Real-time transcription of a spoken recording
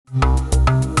Hi,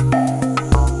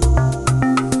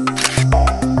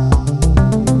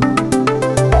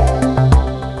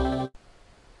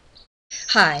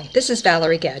 this is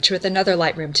Valerie Gedge with another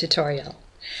Lightroom tutorial.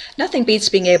 Nothing beats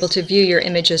being able to view your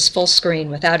images full screen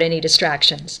without any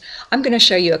distractions. I'm going to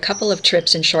show you a couple of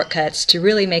tricks and shortcuts to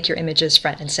really make your images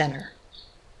front and center.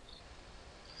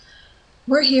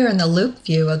 We're here in the Loupe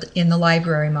view in the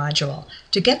Library module.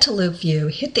 To get to Loupe view,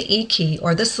 hit the E key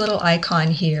or this little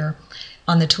icon here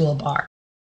on the toolbar.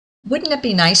 Wouldn't it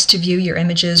be nice to view your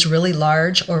images really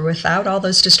large or without all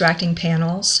those distracting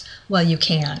panels? Well, you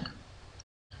can.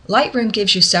 Lightroom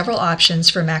gives you several options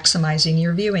for maximizing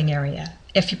your viewing area.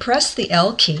 If you press the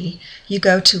L key, you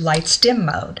go to Lights Dim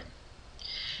mode.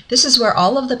 This is where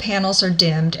all of the panels are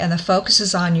dimmed and the focus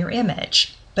is on your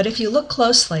image. But if you look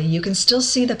closely, you can still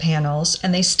see the panels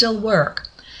and they still work.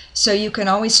 So you can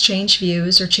always change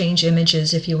views or change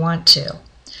images if you want to.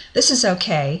 This is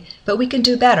okay, but we can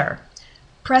do better.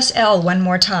 Press L one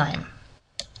more time.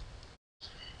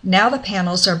 Now the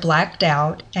panels are blacked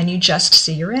out and you just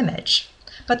see your image.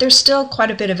 But there's still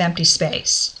quite a bit of empty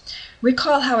space.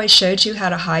 Recall how I showed you how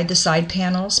to hide the side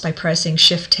panels by pressing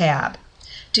Shift-Tab.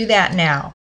 Do that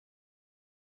now.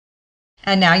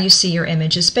 And now you see your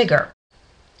image is bigger.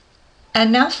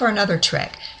 And now for another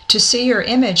trick. To see your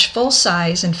image full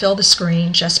size and fill the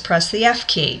screen, just press the F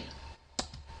key.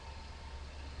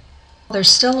 There's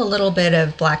still a little bit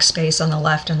of black space on the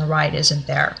left and the right, isn't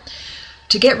there?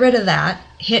 To get rid of that,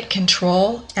 hit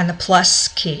Control and the plus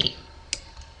key.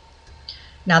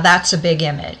 Now that's a big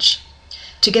image.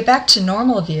 To get back to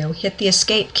normal view, hit the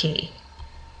Escape key.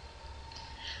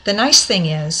 The nice thing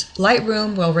is,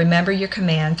 Lightroom will remember your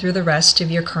command through the rest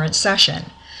of your current session.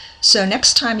 So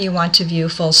next time you want to view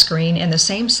full screen in the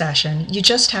same session, you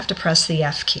just have to press the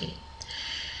F key.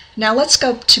 Now let's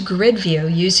go to Grid View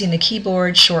using the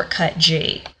keyboard shortcut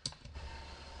G.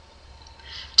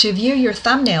 To view your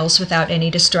thumbnails without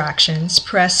any distractions,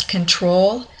 press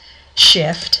Control,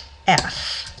 Shift,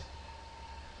 F.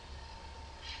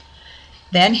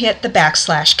 Then hit the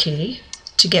backslash key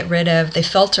to get rid of the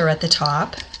filter at the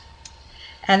top,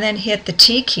 and then hit the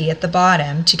T key at the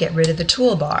bottom to get rid of the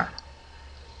toolbar.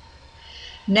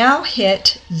 Now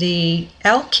hit the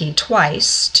L key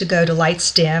twice to go to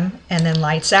Lights Dim and then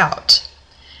Lights Out.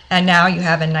 And now you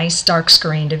have a nice dark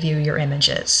screen to view your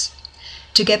images.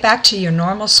 To get back to your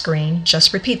normal screen,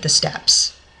 just repeat the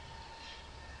steps.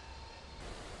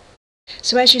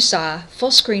 So as you saw,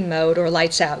 full screen mode or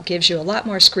lights out gives you a lot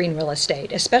more screen real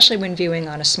estate, especially when viewing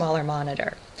on a smaller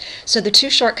monitor. So the two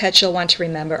shortcuts you'll want to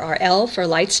remember are L for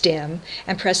lights dim,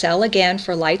 and press L again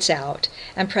for lights out,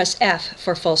 and press F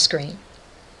for full screen.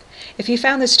 If you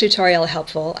found this tutorial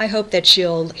helpful, I hope that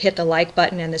you'll hit the like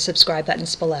button and the subscribe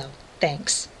buttons below.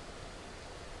 Thanks.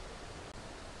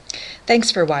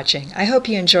 Thanks for watching. I hope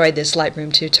you enjoyed this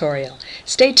Lightroom tutorial.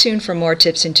 Stay tuned for more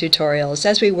tips and tutorials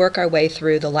as we work our way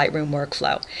through the Lightroom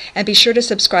workflow. And be sure to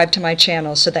subscribe to my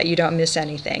channel so that you don't miss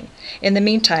anything. In the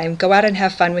meantime, go out and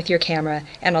have fun with your camera,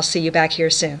 and I'll see you back here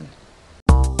soon.